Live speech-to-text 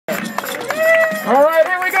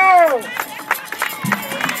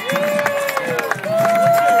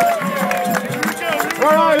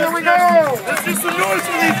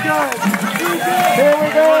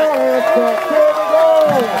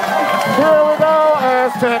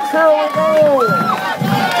Aztecs. Here we go.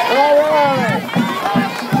 All right.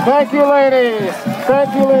 Thank you, ladies.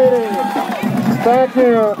 Thank you, ladies. Thank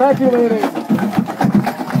you. Thank you, ladies.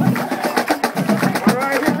 All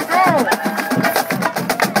right, here we go.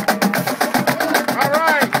 All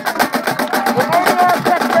right. The Mighty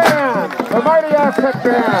Aztec Band. The Mighty Aztec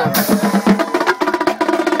Band.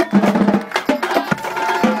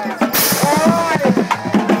 All right.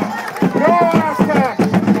 Go Aztecs.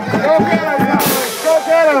 Go get them, guys. Go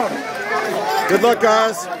get them. Good luck,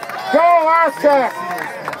 guys. Go Aztecs.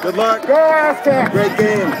 Good luck. Go Aztecs. Great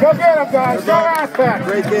game. Go get them, guys. Good Go luck. Aztecs.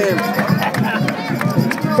 Great game.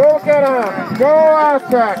 Go get them. Go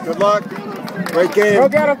Aztecs. Good luck. Great game. Go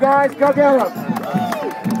get them, guys. Go get them.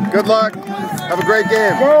 Good luck. Have a great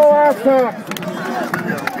game. Go Aztecs.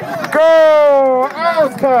 Go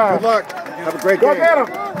Aztecs. Good luck. Have a great Go game. get them.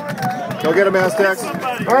 Go get them, Aztecs.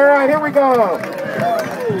 All right, here we go.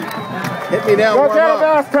 Hit me now. Go Warm get up.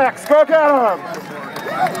 them, Aztecs. Go get them.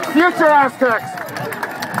 Future Aztecs.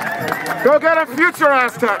 Go get them, future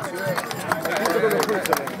Aztecs.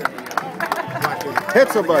 Hit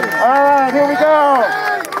somebody. All right, here we go.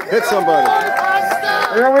 Hit somebody.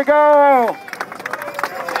 Here we go.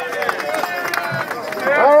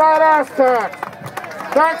 All right, Aztecs.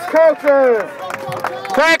 Thanks, coaches.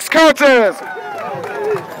 Thanks, coaches.